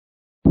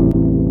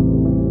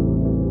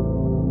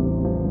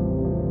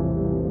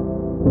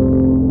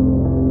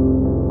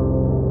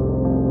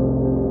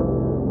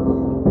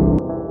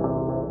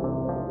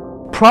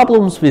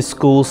Problems with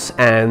schools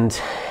and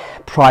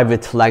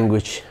private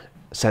language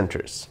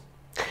centers.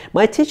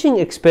 My teaching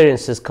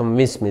experiences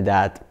convinced me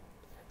that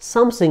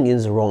something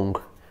is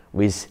wrong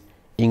with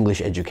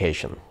English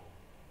education.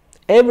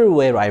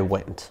 Everywhere I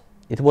went,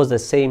 it was the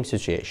same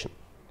situation.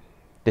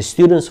 The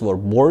students were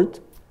bored,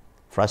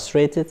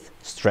 frustrated,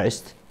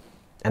 stressed,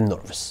 and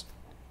nervous.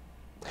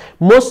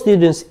 Most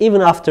students,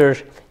 even after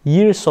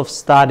years of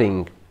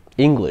studying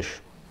English,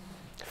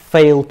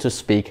 fail to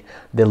speak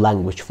the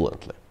language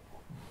fluently.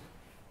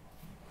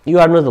 You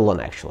are not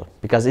alone actually,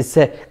 because it's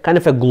a kind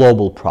of a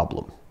global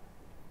problem.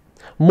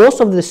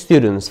 Most of the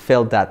students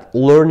felt that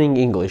learning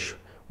English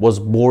was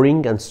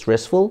boring and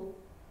stressful,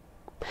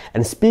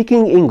 and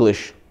speaking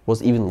English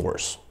was even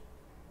worse.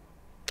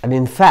 And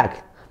in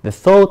fact, the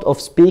thought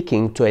of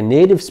speaking to a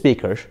native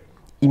speaker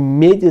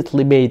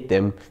immediately made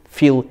them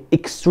feel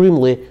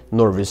extremely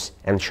nervous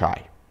and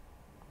shy.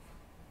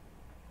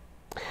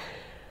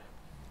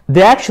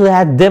 They actually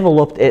had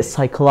developed a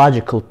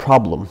psychological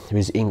problem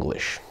with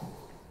English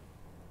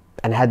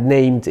and had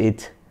named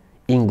it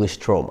English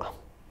trauma.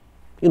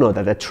 You know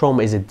that a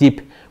trauma is a deep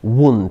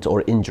wound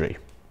or injury.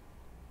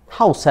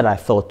 How sad I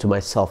thought to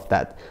myself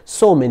that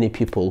so many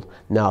people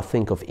now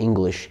think of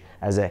English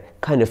as a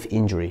kind of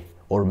injury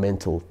or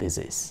mental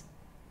disease.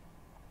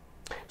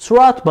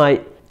 Throughout my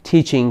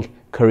teaching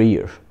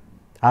career,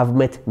 I've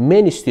met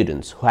many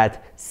students who had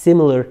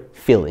similar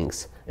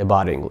feelings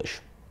about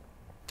English.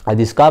 I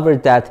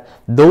discovered that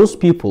those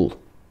people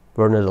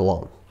were not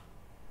alone.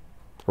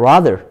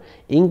 Rather,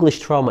 English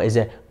trauma is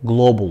a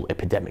global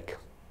epidemic.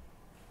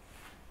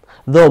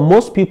 Though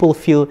most people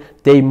feel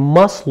they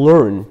must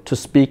learn to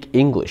speak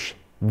English,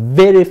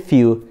 very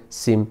few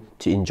seem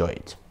to enjoy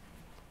it.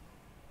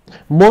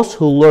 Most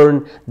who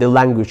learn the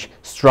language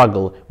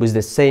struggle with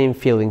the same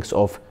feelings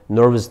of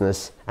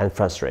nervousness and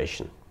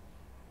frustration.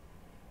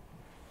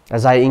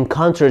 As I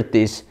encountered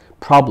this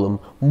problem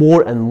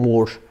more and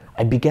more,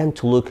 I began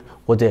to look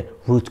for the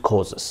root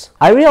causes.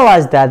 I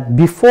realized that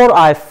before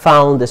I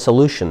found a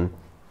solution,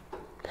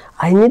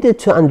 I needed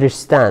to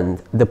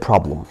understand the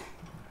problem.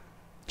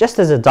 Just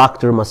as a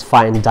doctor must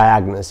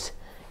diagnose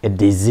a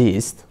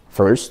disease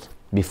first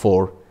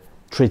before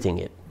treating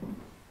it.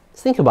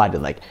 Think about it,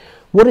 like,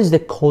 what is the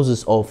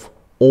causes of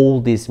all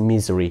this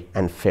misery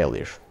and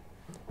failure?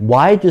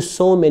 Why do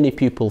so many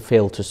people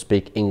fail to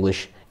speak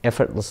English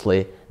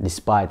effortlessly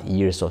despite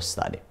years of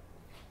study?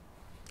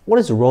 What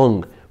is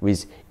wrong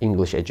with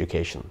English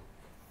education?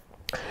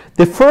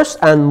 The first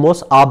and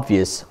most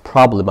obvious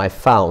problem I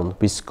found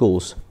with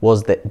schools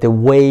was the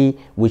way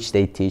which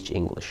they teach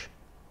English.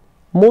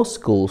 Most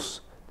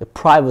schools, the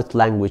private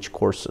language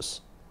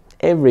courses,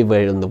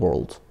 everywhere in the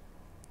world,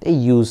 they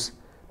use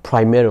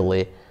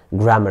primarily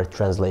grammar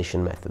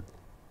translation method.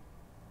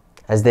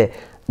 As the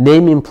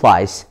name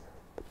implies,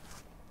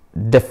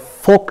 the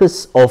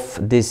focus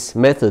of this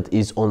method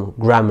is on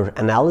grammar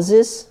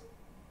analysis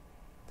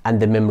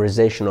and the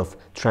memorization of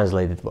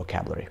translated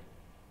vocabulary.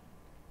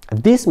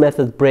 This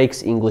method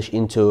breaks English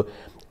into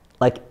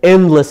like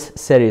endless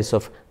series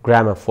of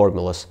grammar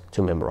formulas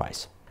to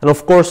memorize. And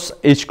of course,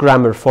 each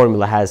grammar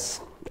formula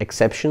has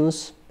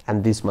exceptions,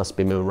 and this must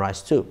be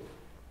memorized too.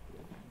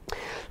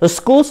 The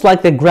schools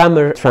like the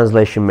grammar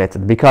translation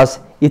method because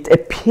it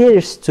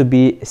appears to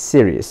be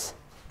serious,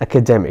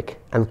 academic,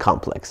 and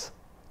complex.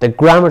 The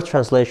grammar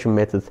translation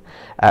method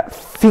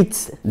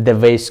fits the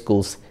way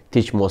schools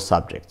teach most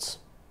subjects,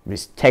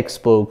 with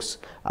textbooks,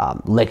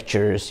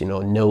 lectures,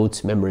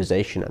 notes,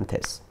 memorization, and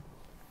tests.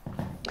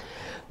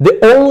 The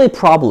only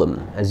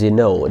problem, as you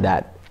know,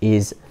 that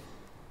is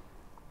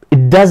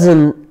it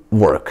doesn't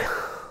work.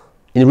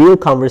 In real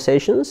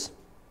conversations,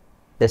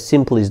 there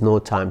simply is no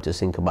time to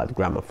think about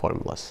grammar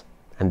formulas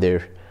and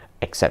their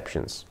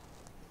exceptions.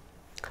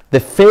 The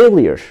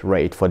failure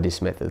rate for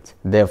this method,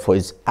 therefore,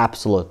 is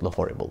absolutely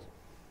horrible.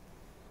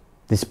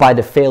 Despite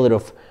the failure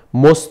of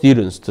most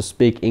students to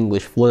speak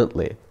English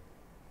fluently,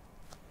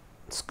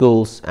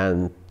 schools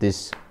and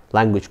these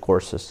language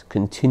courses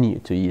continue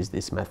to use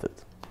this method.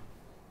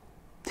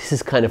 This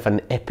is kind of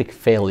an epic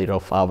failure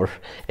of our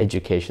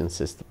education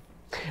system.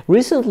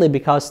 Recently,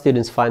 because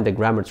students find the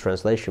grammar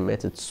translation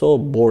method so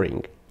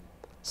boring,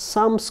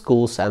 some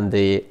schools and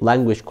the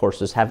language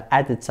courses have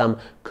added some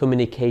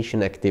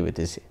communication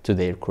activities to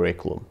their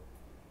curriculum.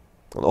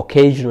 And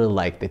occasionally,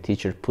 like, the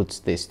teacher puts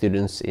the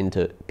students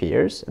into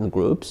pairs and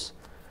groups.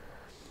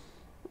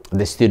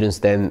 The students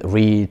then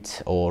read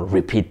or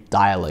repeat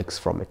dialogues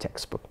from a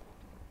textbook.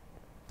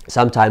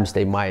 Sometimes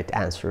they might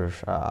answer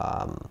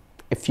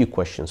a few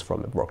questions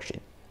from a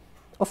worksheet.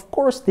 Of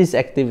course, these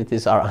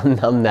activities are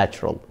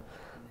unnatural.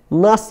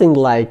 Nothing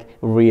like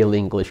real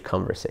English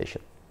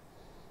conversation.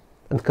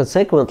 And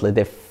consequently,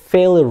 the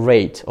failure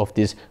rate of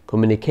these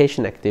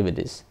communication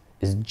activities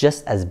is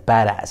just as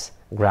bad as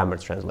grammar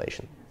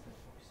translation.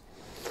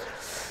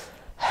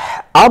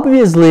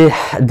 Obviously,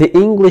 the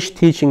English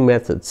teaching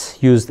methods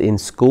used in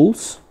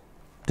schools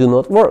do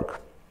not work.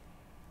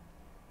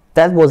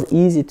 That was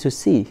easy to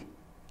see.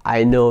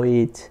 I know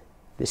it,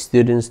 the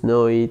students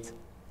know it,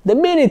 the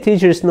many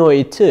teachers know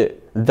it too,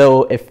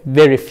 though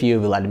very few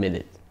will admit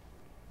it.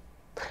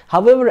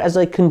 However, as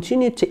I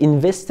continued to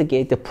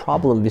investigate the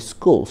problem with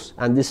schools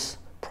and these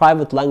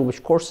private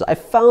language courses, I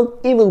found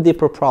even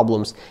deeper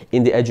problems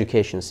in the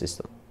education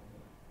system.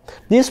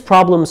 These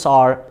problems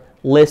are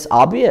less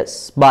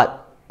obvious,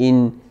 but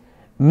in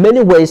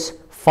many ways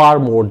far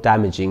more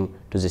damaging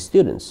to the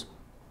students.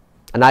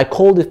 And I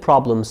call these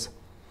problems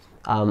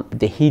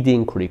the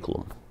hidden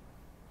curriculum,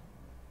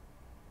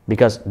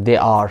 because they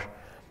are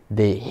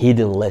the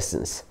hidden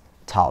lessons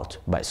taught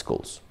by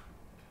schools.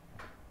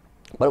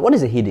 But what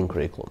is a hidden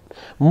curriculum?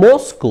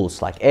 Most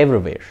schools, like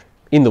everywhere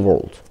in the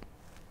world,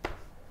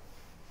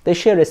 they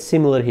share a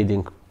similar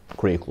hidden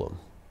curriculum.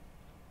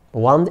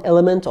 One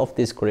element of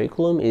this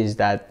curriculum is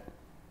that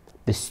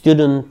the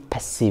student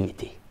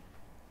passivity.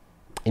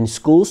 In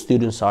school,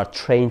 students are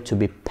trained to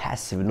be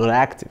passive, not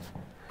active.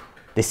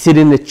 They sit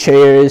in the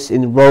chairs,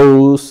 in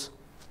rows.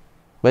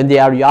 When they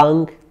are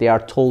young, they are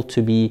told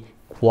to be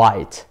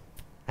quiet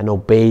and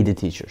obey the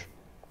teacher.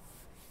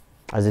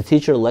 As the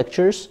teacher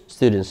lectures,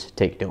 students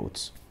take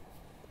notes.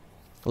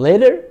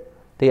 Later,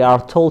 they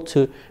are told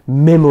to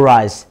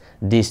memorize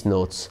these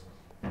notes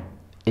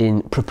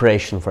in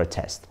preparation for a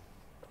test.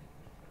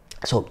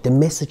 So the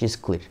message is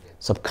clear,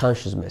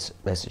 subconscious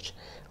message.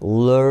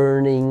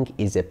 Learning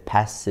is a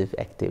passive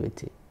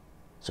activity.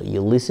 So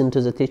you listen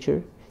to the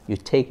teacher, you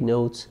take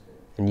notes,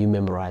 and you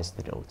memorize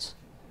the notes.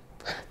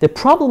 The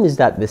problem is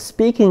that the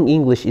speaking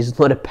English is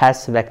not a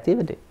passive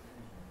activity,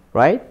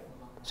 right?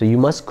 So you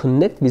must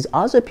connect with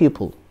other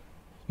people.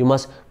 You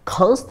must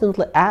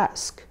constantly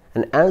ask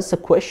and answer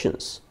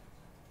questions.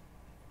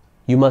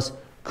 You must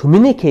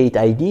communicate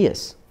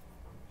ideas,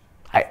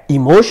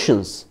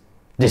 emotions,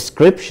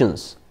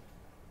 descriptions.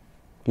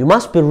 You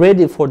must be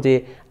ready for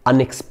the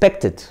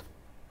unexpected.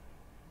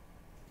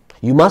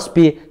 You must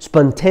be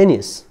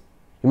spontaneous.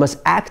 You must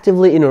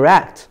actively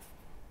interact.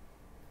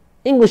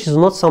 English is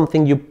not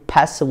something you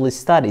passively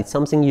study, it's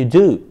something you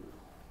do.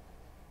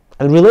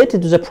 And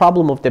related to the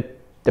problem of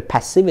the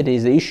passivity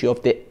is the issue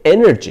of the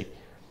energy.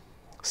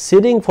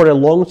 Sitting for a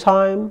long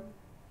time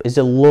is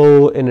a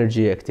low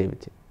energy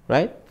activity,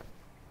 right?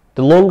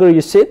 The longer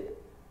you sit,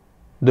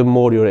 the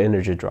more your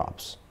energy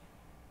drops.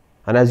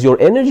 And as your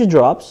energy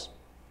drops,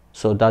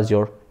 so does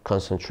your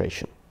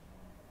concentration.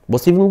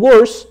 What's even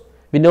worse,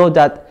 we know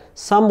that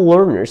some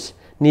learners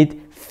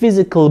need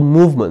physical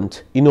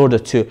movement in order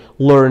to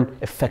learn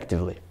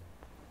effectively.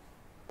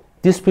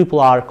 These people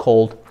are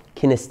called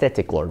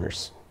kinesthetic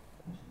learners.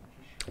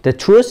 The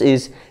truth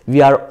is,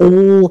 we are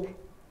all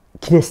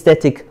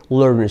kinesthetic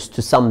learners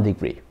to some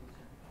degree,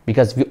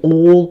 because we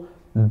all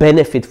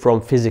benefit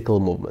from physical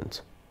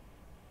movement.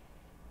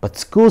 But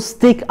schools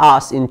stick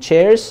us in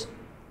chairs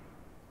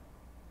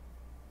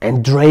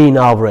and drain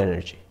our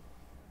energy.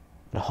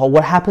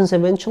 What happens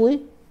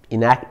eventually?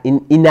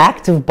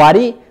 Inactive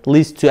body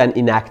leads to an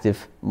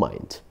inactive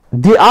mind.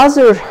 The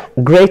other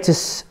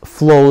greatest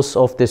flaws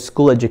of the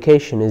school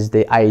education is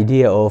the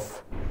idea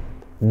of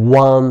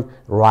one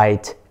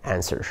right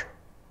answer.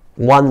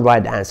 One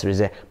right answer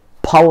is a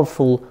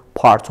powerful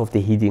part of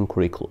the hidden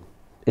curriculum.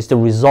 It's the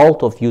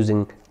result of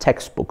using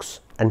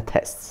textbooks and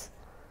tests.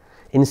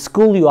 In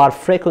school, you are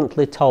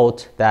frequently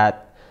taught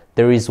that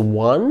there is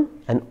one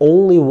and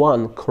only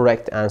one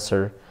correct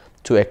answer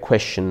to a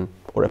question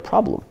or a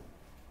problem.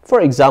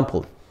 For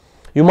example,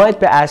 you might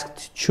be asked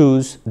to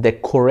choose the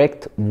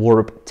correct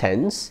verb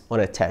tense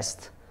on a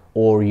test,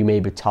 or you may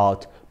be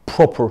taught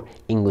proper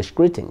English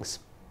greetings.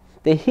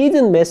 The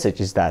hidden message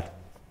is that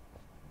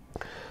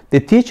the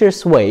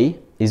teacher's way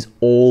is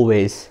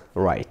always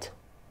right.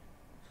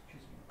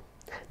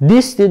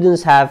 These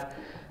students have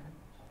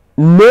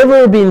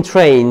never been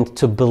trained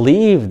to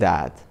believe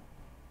that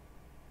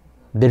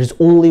there is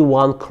only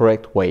one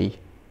correct way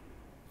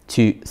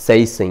to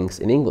say things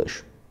in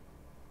English.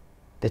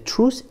 The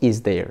truth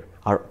is there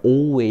are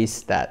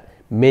always that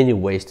many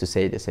ways to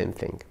say the same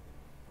thing.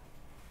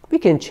 We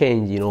can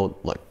change,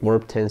 like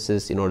verb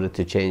tenses in order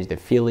to change the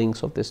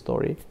feelings of the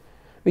story.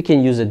 We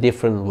can use a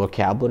different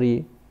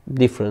vocabulary,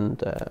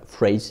 different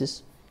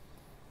phrases.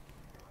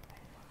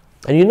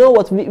 And you know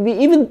what? We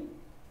even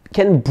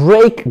can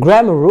break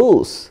grammar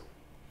rules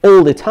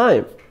all the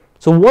time.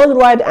 So one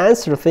right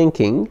answer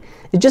thinking,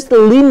 it just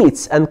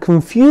limits and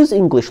confuses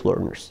English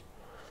learners.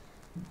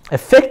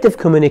 Effective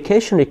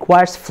communication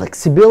requires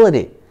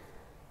flexibility,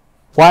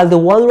 while the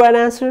one right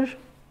answer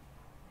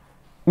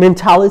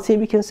mentality,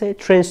 we can say,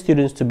 trains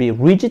students to be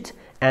rigid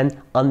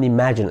and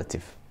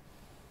unimaginative.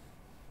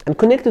 And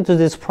connected to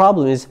this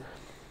problem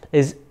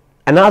is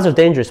another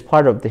dangerous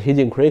part of the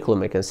hidden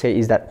curriculum, I can say,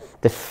 is that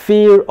the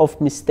fear of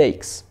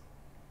mistakes.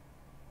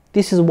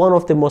 This is one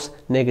of the most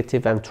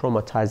negative and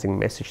traumatizing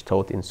messages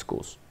taught in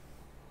schools.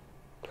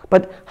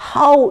 But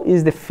how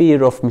is the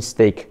fear of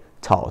mistake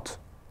taught?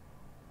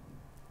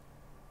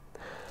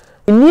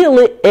 In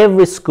nearly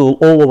every school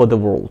all over the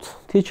world,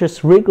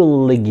 teachers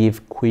regularly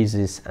give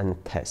quizzes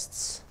and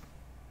tests.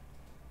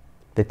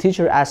 The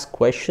teacher asks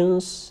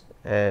questions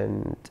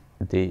and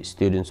the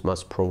students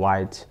must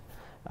provide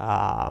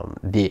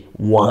the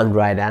one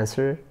right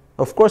answer.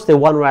 Of course, the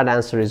one right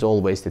answer is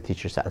always the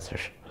teacher's answer.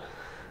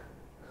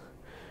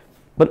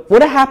 But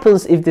what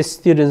happens if the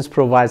students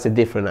provides a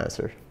different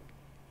answer?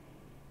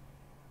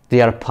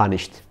 They are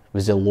punished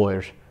with a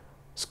lower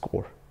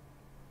score.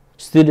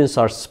 Students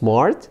are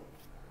smart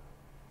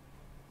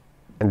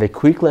and they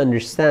quickly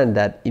understand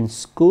that in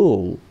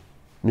school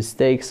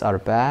mistakes are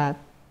bad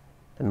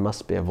and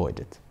must be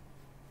avoided.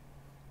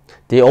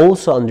 They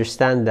also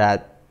understand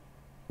that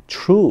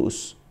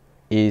truth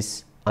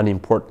is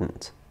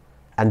unimportant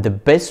and the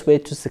best way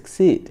to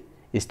succeed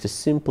is to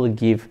simply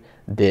give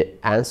the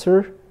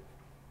answer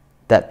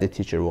that the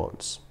teacher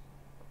wants.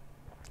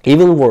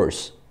 Even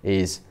worse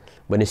is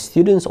when a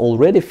student is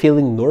already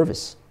feeling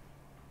nervous,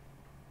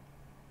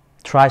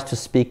 tries to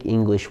speak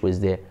English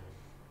with the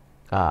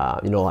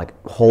like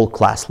whole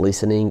class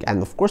listening,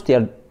 and of course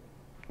they're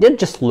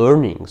just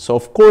learning, so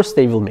of course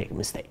they will make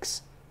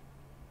mistakes.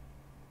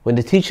 When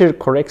the teacher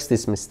corrects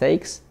these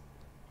mistakes,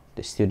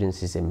 the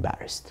student is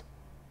embarrassed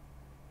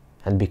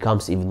and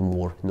becomes even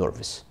more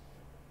nervous.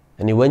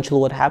 And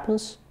eventually what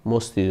happens?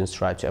 Most students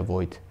try to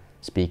avoid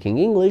speaking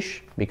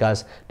English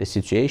because the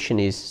situation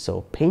is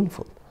so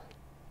painful.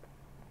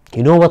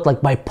 You know what,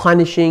 like by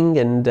punishing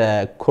and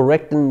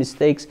correcting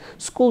mistakes,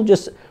 school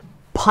just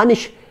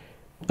punish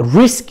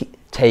risk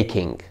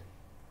taking.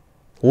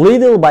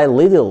 Little by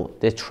little,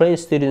 they train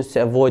students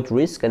to avoid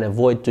risk and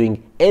avoid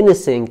doing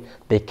anything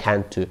they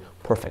can't do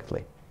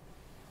perfectly.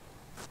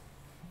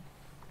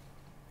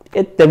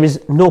 There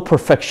is no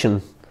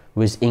perfection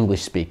with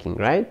English speaking,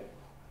 right?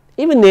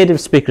 Even native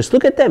speakers,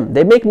 look at them,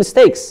 they make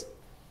mistakes.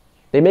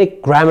 They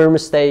make grammar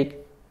mistake,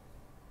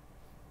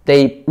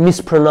 they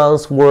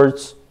mispronounce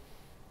words,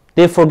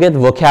 they forget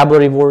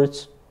vocabulary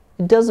words.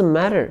 It doesn't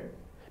matter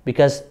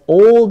because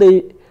all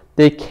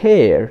they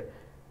care,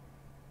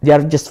 they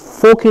are just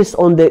focused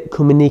on the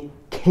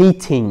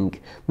communicating,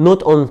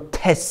 not on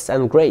tests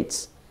and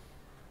grades.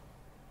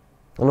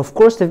 And of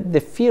course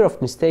the fear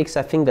of mistakes,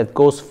 I think that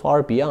goes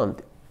far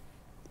beyond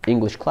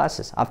English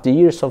classes. After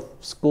years of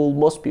school,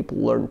 most people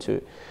learn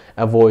to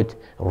avoid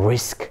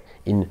risk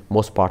in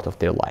most part of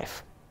their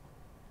life.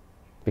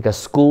 Because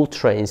school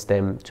trains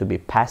them to be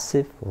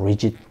passive,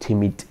 rigid,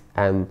 timid,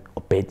 and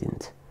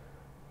obedient.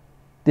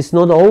 This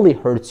not only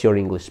hurts your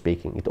English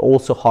speaking, it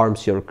also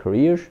harms your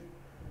career,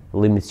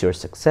 limits your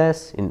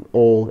success in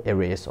all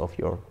areas of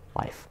your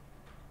life.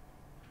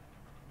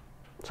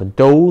 So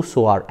those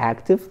who are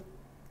active,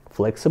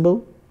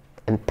 flexible,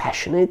 and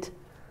passionate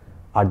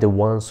are the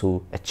ones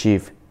who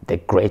achieve the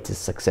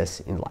greatest success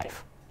in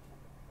life.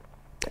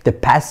 The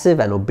passive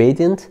and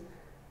obedient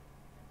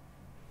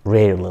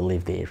rarely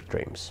live their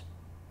dreams.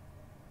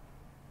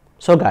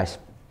 So guys,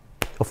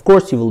 of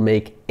course you will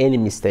make any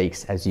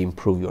mistakes as you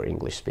improve your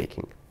English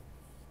speaking.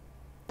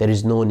 There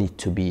is no need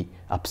to be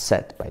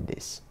upset by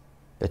this.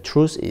 The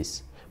truth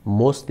is,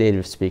 most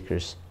native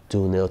speakers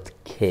do not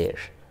care.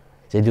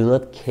 They do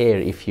not care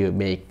if you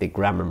make the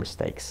grammar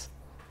mistakes.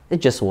 They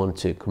just want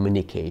to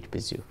communicate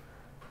with you.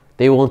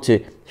 They want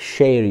to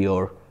share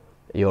your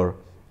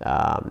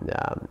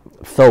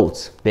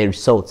thoughts, their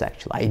thoughts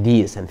actually,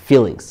 ideas and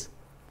feelings.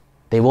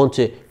 They want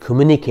to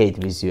communicate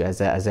with you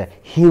as a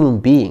human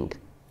being,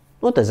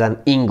 not as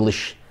an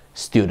English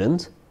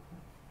student.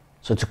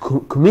 So to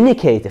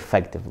communicate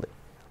effectively,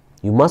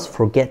 you must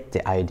forget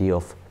the idea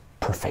of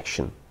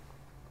perfection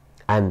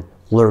and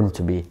learn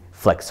to be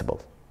flexible.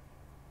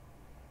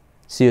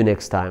 See you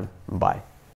next time. Bye.